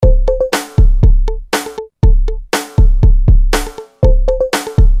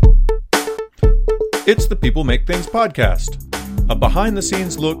It's the People Make Things podcast, a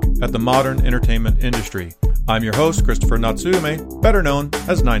behind-the-scenes look at the modern entertainment industry. I'm your host, Christopher Natsume, better known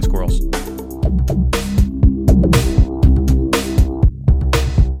as Nine Squirrels.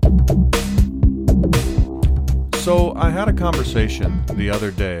 So I had a conversation the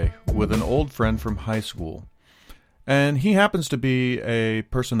other day with an old friend from high school, and he happens to be a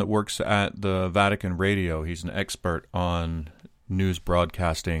person that works at the Vatican Radio. He's an expert on news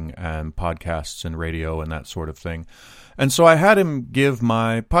broadcasting and podcasts and radio and that sort of thing. And so I had him give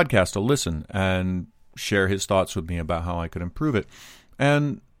my podcast a listen and share his thoughts with me about how I could improve it.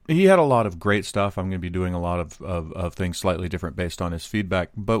 And he had a lot of great stuff. I'm going to be doing a lot of things slightly different based on his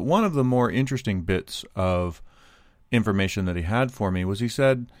feedback. But one of the more interesting bits of information that he had for me was he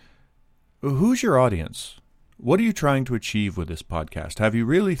said, "Who's your audience? What are you trying to achieve with this podcast? Have you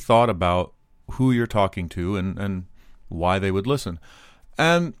really thought about who you're talking to and why they would listen?"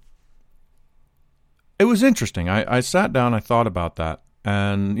 And it was interesting. I sat down, I thought about that.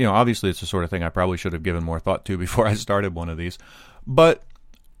 And, you know, obviously it's the sort of thing I probably should have given more thought to before I started one of these. But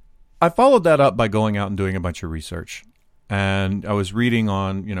I followed that up by going out and doing a bunch of research. And I was reading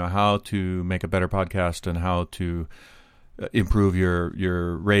on, you know, how to make a better podcast and how to improve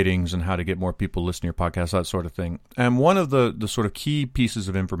your ratings and how to get more people listening to your podcast, that sort of thing. And one of the sort of key pieces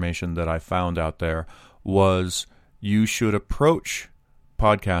of information that I found out there was you should approach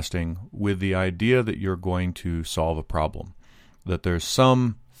podcasting with the idea that you're going to solve a problem, that there's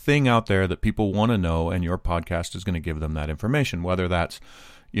some thing out there that people want to know, and your podcast is going to give them that information, whether that's,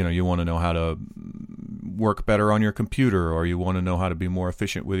 you know, you want to know how to work better on your computer, or you want to know how to be more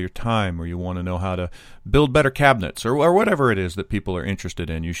efficient with your time, or you want to know how to build better cabinets, or whatever it is that people are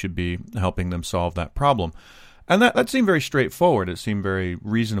interested in. You should be helping them solve that problem. And that seemed very straightforward. It seemed very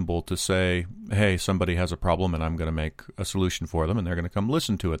reasonable to say, hey, somebody has a problem and I'm going to make a solution for them and they're going to come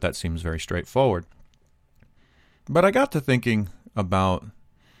listen to it. That seems very straightforward. But I got to thinking about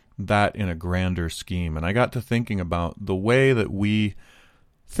that in a grander scheme, and I got to thinking about the way that we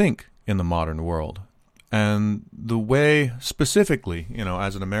think in the modern world, and the way specifically, you know,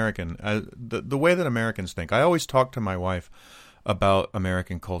 as an American, the way that Americans think. I always talk to my wife about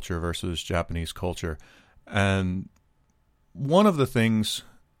American culture versus Japanese culture, and one of the things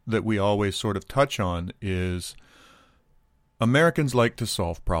that we always sort of touch on is Americans like to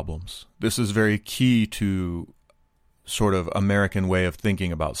solve problems. This is very key to sort of American way of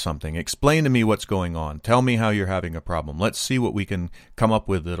thinking about something. Explain to me what's going on. Tell me how you're having a problem. Let's see what we can come up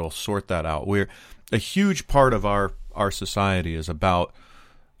with that'll sort that out. We're a huge part of our society is about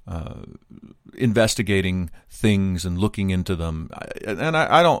investigating things and looking into them. And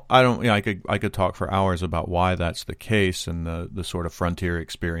I don't. You know, I could talk for hours about why that's the case and the sort of frontier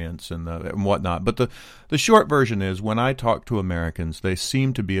experience and whatnot. But the short version is, when I talk to Americans, they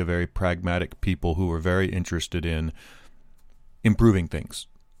seem to be a very pragmatic people who are very interested in improving things.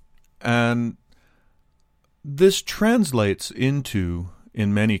 And this translates into,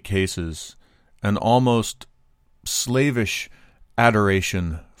 in many cases, an almost slavish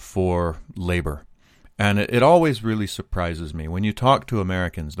adoration for labor. And it always really surprises me. When you talk to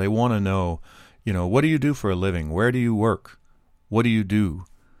Americans, they want to know, you know, what do you do for a living? Where do you work? What do you do?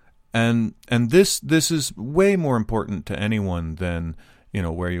 And this is way more important to anyone than, you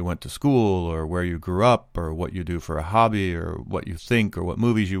know, where you went to school or where you grew up or what you do for a hobby or what you think or what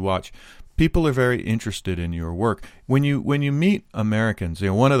movies you watch. People are very interested in your work. When you meet Americans, you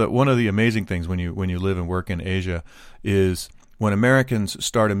know, one of the amazing things when you live and work in Asia is when Americans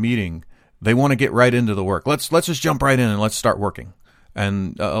start a meeting, they want to get right into the work. Let's just jump right in and let's start working.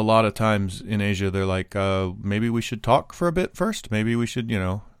 And a lot of times in Asia, they're like, maybe we should talk for a bit first. Maybe we should, you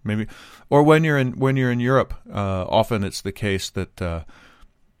know, maybe. Or when you're in Europe, often it's the case that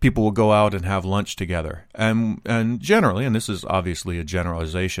people will go out and have lunch together. And generally, and this is obviously a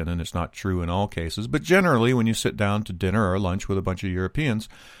generalization, and it's not true in all cases, but generally, when you sit down to dinner or lunch with a bunch of Europeans,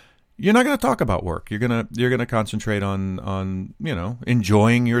 you're not going to talk about work. You're going to concentrate on you know,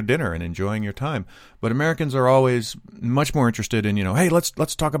 enjoying your dinner and enjoying your time. But Americans are always much more interested in, you know, hey, let's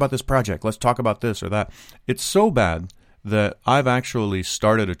talk about this project. Let's talk about this or that. It's so bad that I've actually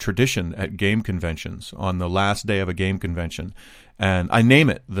started a tradition at game conventions on the last day of a game convention. And I name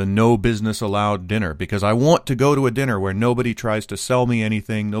it the No Business Allowed Dinner, because I want to go to a dinner where nobody tries to sell me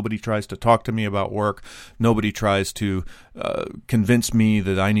anything, nobody tries to talk to me about work, nobody tries to convince me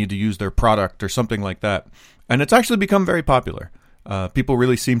that I need to use their product or something like that. And it's actually become very popular. People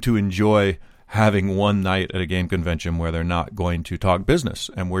really seem to enjoy having one night at a game convention where they're not going to talk business,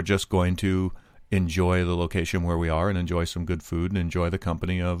 and we're just going to enjoy the location where we are and enjoy some good food and enjoy the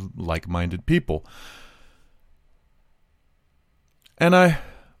company of like-minded people. And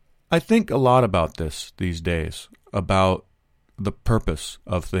I I think a lot about this these days, about the purpose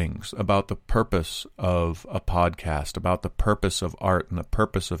of things, about the purpose of a podcast, about the purpose of art and the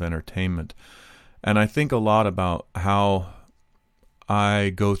purpose of entertainment. And I think a lot about how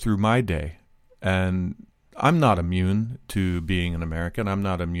I go through my day. And I'm not immune to being an American. I'm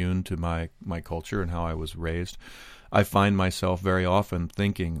not immune to my culture and how I was raised. I find myself very often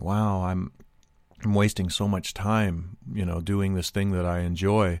thinking, wow, I'm wasting so much time, doing this thing that I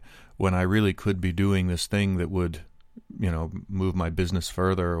enjoy when I really could be doing this thing that would, move my business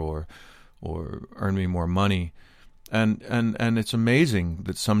further or earn me more money. And it's amazing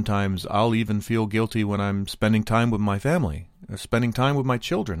that sometimes I'll even feel guilty when I'm spending time with my family, spending time with my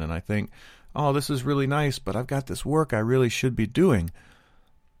children, and I think, oh, this is really nice, but I've got this work I really should be doing.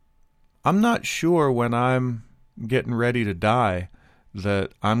 I'm not sure when I'm getting ready to die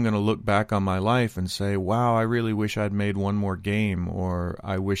that I'm going to look back on my life and say, wow, I really wish I'd made one more game, or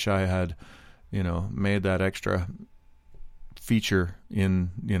I wish I had, made that extra feature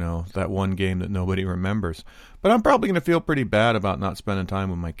in, that one game that nobody remembers. But I'm probably going to feel pretty bad about not spending time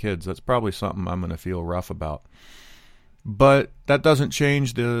with my kids. That's probably something I'm going to feel rough about. But that doesn't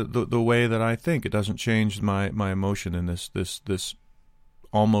change the way that I think. It doesn't change my emotion in this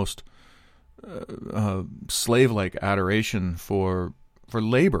almost slave-like adoration for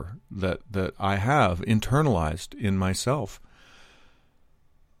labor that I have internalized in myself.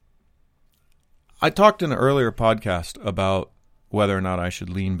 I talked in an earlier podcast about whether or not I should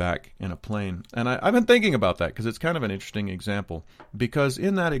lean back in a plane, and I've been thinking about that because it's kind of an interesting example. Because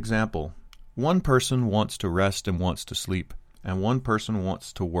in that example, one person wants to rest and wants to sleep, and one person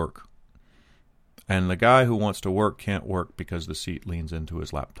wants to work. And the guy who wants to work can't work because the seat leans into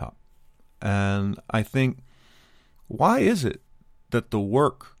his laptop. And I think, why is it that the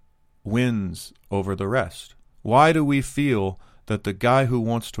work wins over the rest? Why do we feel that the guy who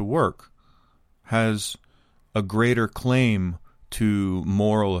wants to work has a greater claim to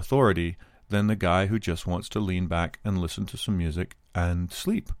moral authority than the guy who just wants to lean back and listen to some music and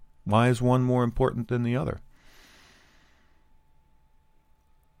sleep? Why is one more important than the other?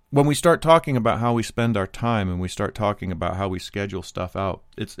 When we start talking about how we spend our time and we start talking about how we schedule stuff out,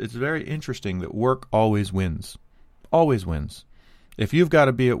 it's very interesting that work always wins. Always wins. If you've got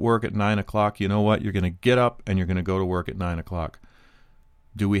to be at work at 9 o'clock, you know what? You're going to get up and you're going to go to work at 9 o'clock.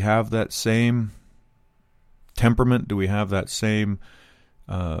 Do we have that same temperament? Do we have that same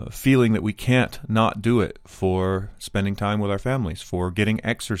feeling that we can't not do it for spending time with our families, for getting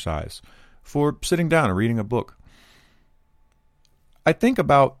exercise, for sitting down and reading a book? I think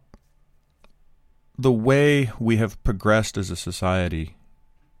about the way we have progressed as a society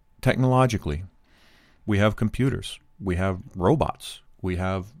technologically. We have computers. We have robots. We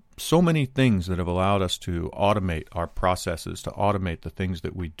have so many things that have allowed us to automate our processes, to automate the things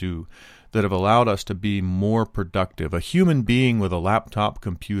that we do, that have allowed us to be more productive. A human being with a laptop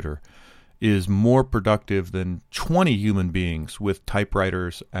computer is more productive than 20 human beings with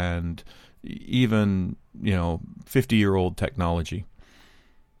typewriters and even, 50-year-old technology.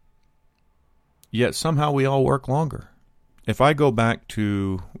 Yet somehow we all work longer. If I go back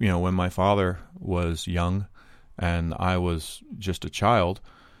to, when my father was young and I was just a child,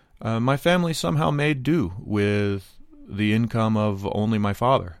 my family somehow made do with the income of only my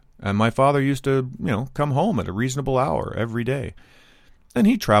father. And my father used to, come home at a reasonable hour every day. And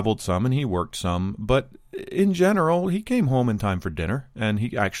he traveled some and he worked some, but in general, he came home in time for dinner, and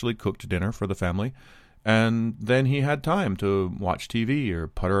he actually cooked dinner for the family. And then he had time to watch TV or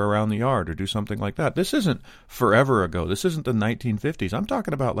putter around the yard or do something like that. This isn't forever ago. This isn't the 1950s. I'm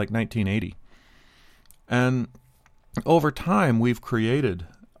talking about like 1980. And over time, we've created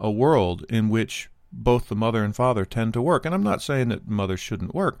a world in which both the mother and father tend to work. And I'm not saying that mothers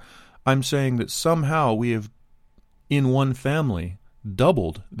shouldn't work. I'm saying that somehow we have, in one family,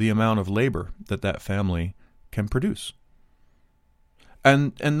 doubled the amount of labor that family can produce.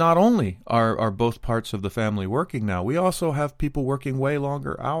 And not only are both parts of the family working now, we also have people working way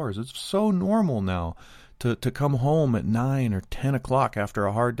longer hours. It's so normal now to come home at 9 or 10 o'clock after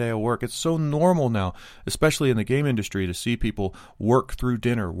a hard day of work. It's so normal now, especially in the game industry, to see people work through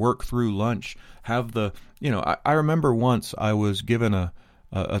dinner, work through lunch, have the, I remember once I was given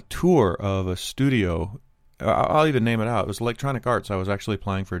a tour of a studio. I'll even name it out. It was Electronic Arts. I was actually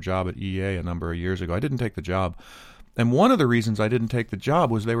applying for a job at EA a number of years ago. I didn't take the job. And one of the reasons I didn't take the job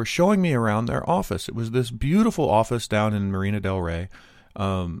was they were showing me around their office. It was this beautiful office down in Marina del Rey,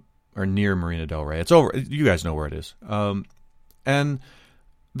 or near Marina del Rey. It's over. You guys know where it is. And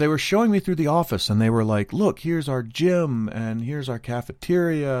they were showing me through the office, and they were like, look, here's our gym, and here's our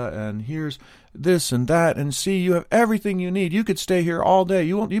cafeteria, and here's this and that, and see, you have everything you need. You could stay here all day.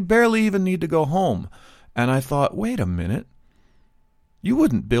 You barely even need to go home. And I thought, wait a minute. You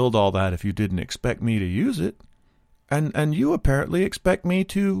wouldn't build all that if you didn't expect me to use it. And you apparently expect me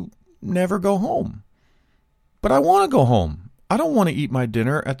to never go home. But I want to go home. I don't want to eat my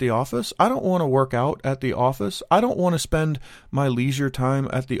dinner at the office. I don't want to work out at the office. I don't want to spend my leisure time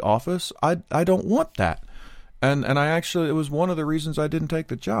at the office. I don't want that. And I actually, it was one of the reasons I didn't take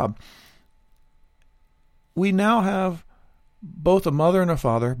the job. We now have both a mother and a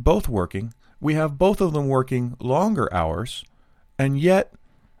father, both working. We have both of them working longer hours, and yet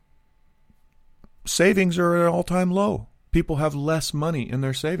savings are at an all-time low. People have less money in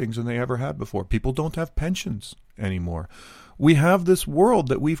their savings than they ever had before. People don't have pensions anymore. We have this world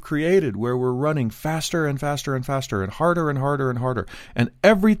that we've created where we're running faster and faster and faster and harder and harder and harder. And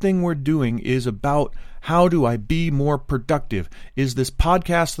everything we're doing is about, how do I be more productive? Is this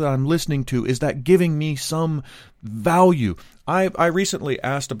podcast that I'm listening to, is that giving me some value? I recently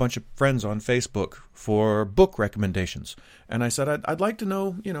asked a bunch of friends on Facebook for book recommendations. And I said, I'd like to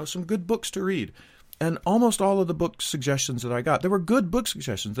know, some good books to read. And almost all of the book suggestions that I got, they were good book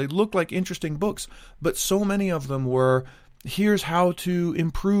suggestions. They looked like interesting books, but so many of them were, here's how to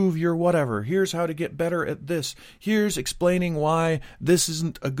improve your whatever. Here's how to get better at this. Here's explaining why this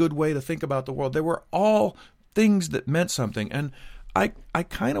isn't a good way to think about the world. They were all things that meant something. And I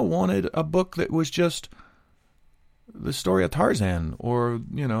kind of wanted a book that was just the story of Tarzan, or,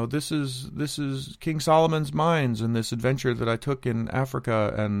 this is King Solomon's mines and this adventure that I took in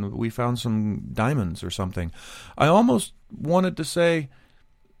Africa and we found some diamonds or something. I almost wanted to say,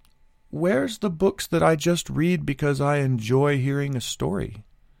 where's the books that I just read because I enjoy hearing a story?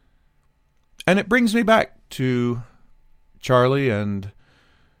 And it brings me back to Charlie and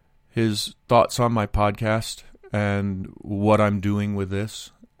his thoughts on my podcast and what I'm doing with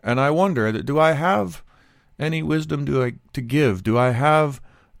this. And I wonder, do I have any wisdom to give? Do I have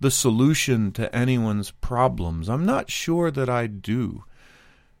the solution to anyone's problems? I'm not sure that I do.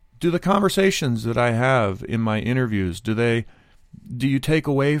 Do the conversations that I have in my interviews, do you take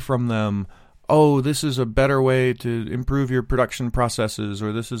away from them, oh, this is a better way to improve your production processes,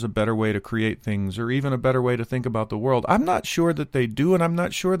 or this is a better way to create things, or even a better way to think about the world? I'm not sure that they do, and I'm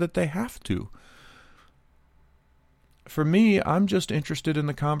not sure that they have to. For me, I'm just interested in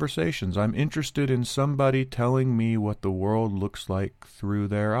the conversations. I'm interested in somebody telling me what the world looks like through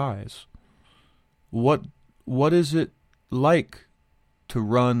their eyes. What is it like to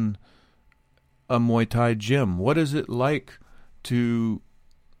run a Muay Thai gym? What is it like to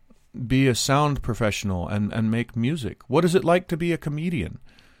be a sound professional and make music? What is it like to be a comedian?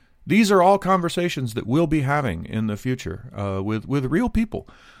 These are all conversations that we'll be having in the future with real people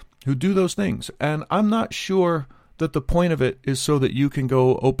who do those things. And I'm not sure that the point of it is so that you can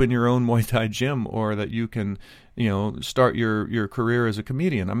go open your own Muay Thai gym, or that you can, start your career as a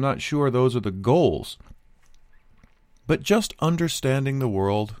comedian. I'm not sure those are the goals. But just understanding the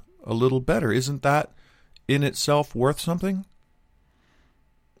world a little better, isn't that in itself worth something?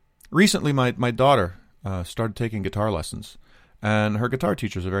 Recently, my daughter started taking guitar lessons, and her guitar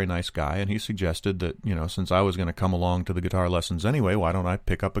teacher's a very nice guy, and he suggested that, since I was going to come along to the guitar lessons anyway, why don't I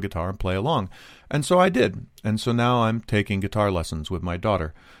pick up a guitar and play along? And so I did, and so now I'm taking guitar lessons with my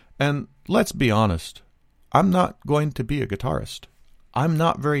daughter. And let's be honest, I'm not going to be a guitarist. I'm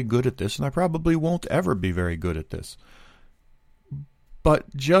not very good at this, and I probably won't ever be very good at this.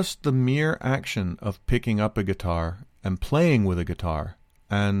 But just the mere action of picking up a guitar and playing with a guitar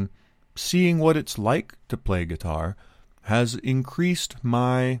and seeing what it's like to play guitar has increased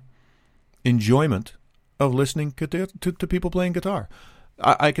my enjoyment of listening to people playing guitar.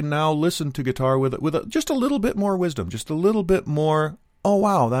 I can now listen to guitar with just a little bit more wisdom, just a little bit more, oh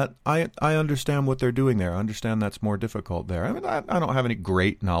wow, that I understand what they're doing there. I understand that's more difficult there. I mean, I don't have any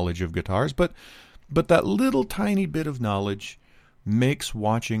great knowledge of guitars, but that little tiny bit of knowledge makes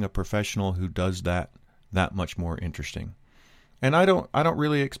watching a professional who does that much more interesting. And I don't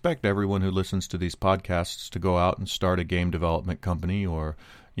really expect everyone who listens to these podcasts to go out and start a game development company, or,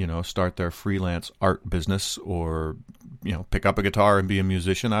 start their freelance art business, or, pick up a guitar and be a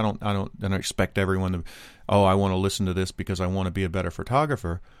musician. I don't expect everyone to, I want to listen to this because I want to be a better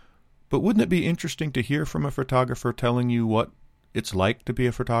photographer. But wouldn't it be interesting to hear from a photographer telling you what it's like to be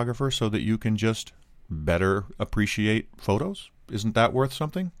a photographer, so that you can just better appreciate photos? Isn't that worth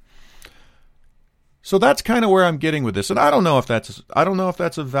something? So that's kind of where I'm getting with this. And I don't know if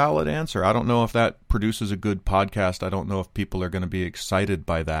that's a valid answer. I don't know if that produces a good podcast. I don't know if people are going to be excited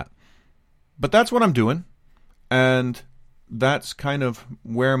by that. But that's what I'm doing. And that's kind of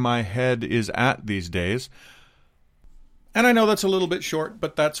where my head is at these days. And I know that's a little bit short,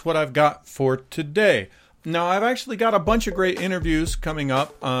 but that's what I've got for today. Now, I've actually got a bunch of great interviews coming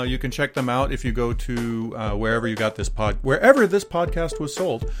up. You can check them out if you go to wherever you got this wherever this podcast was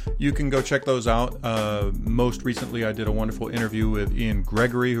sold. You can go check those out. Most recently, I did a wonderful interview with Ian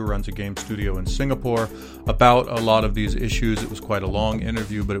Gregory, who runs a game studio in Singapore, about a lot of these issues. It was quite a long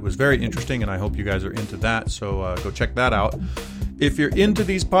interview, but it was very interesting, and I hope you guys are into that. So go check that out. If you're into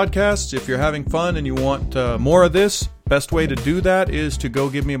these podcasts, if you're having fun and you want more of this, best way to do that is to go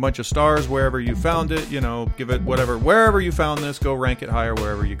give me a bunch of stars wherever you found it. Give it whatever, wherever you found this, go rank it higher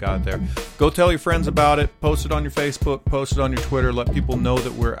wherever you got it there. Go tell your friends about it, post it on your Facebook, post it on your Twitter, let people know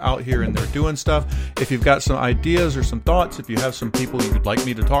that we're out here and they're doing stuff. If you've got some ideas or some thoughts, if you have some people you'd like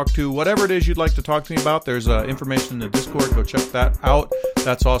me to talk to, whatever it is you'd like to talk to me about, there's information in the Discord. Go check that out.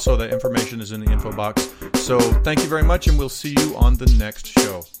 That's also, the information is in the info box. So thank you very much, and we'll see you on the next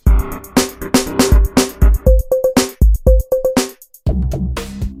show.